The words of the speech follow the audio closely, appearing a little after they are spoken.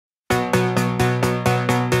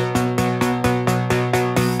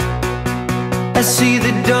I see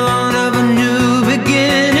the dawn of a new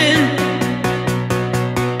beginning.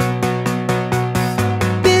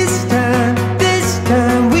 This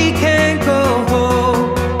time we can't go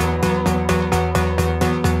home.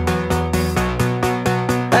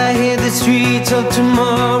 I hear the streets of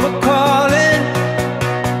tomorrow calling.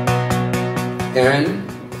 Aaron,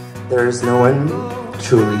 there is no one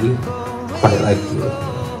truly quite like you.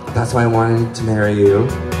 That's why I wanted to marry you.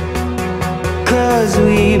 'Cause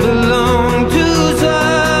we belong to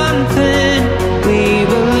something. We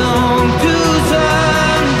belong to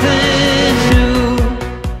something new.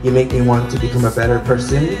 You make me want to become a better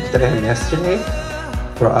person than I am yesterday.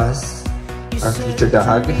 For us, our future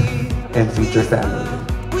dog, and future family.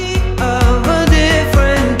 We are a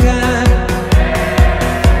different kind.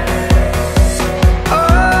 Oh,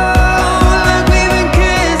 like we've been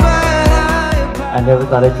kissed by a higher. I never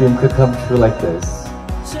thought a dream could come true like this.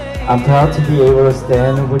 I'm proud to be able to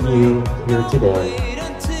stand with you here today.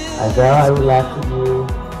 I vow I will laugh with you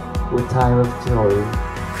with time of joy.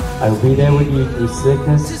 I will be there with you through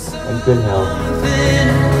sickness and good health.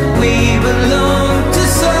 We belong to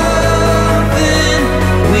something.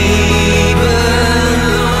 We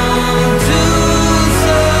belong to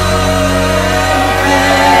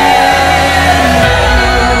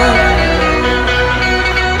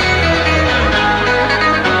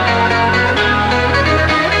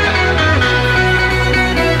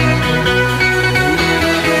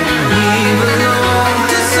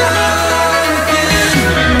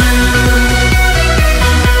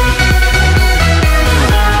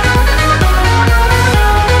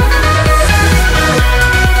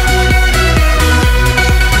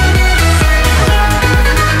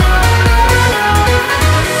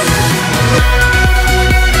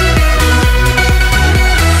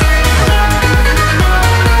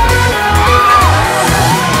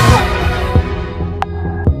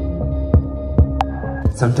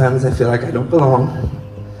Sometimes I feel like I don't belong,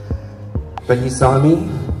 but you saw me.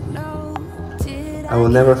 I will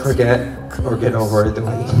never forget or get over the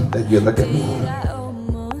way that you look at me.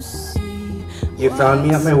 You found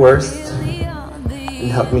me at my worst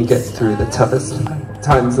and helped me get through the toughest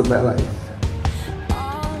times of my life.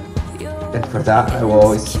 And for that, I will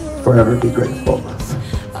always forever be grateful.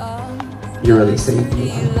 You really saved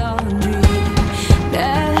me.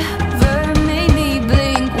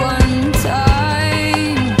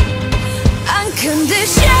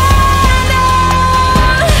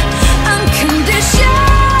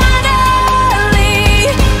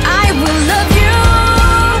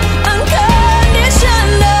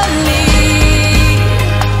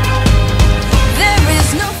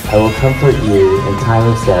 I will comfort you in time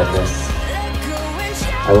of sadness.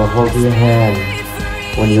 I will hold your hand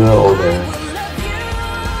when you are older.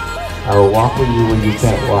 I will walk with you when you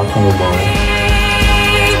can't walk anymore.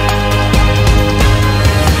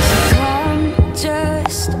 Come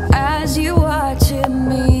just as you watching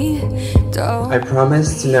me. I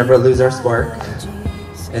promise to never lose our spark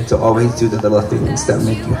and to always do the little things that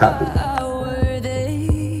make you happy.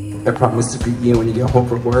 I promise to greet you when you get home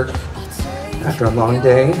from work after a long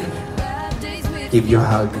day, give you a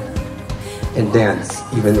hug, and dance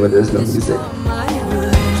even when there's no music.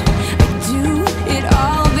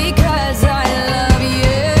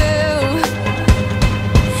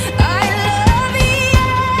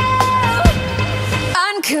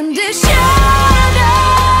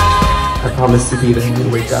 I promise to be there when you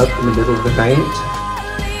wake up in the middle of the night,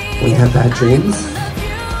 when you have bad dreams.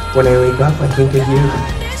 When I wake up, I think of you.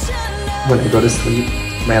 When I go to sleep,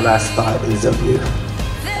 my last thought is of you.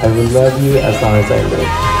 I will love you as long as I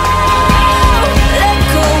live.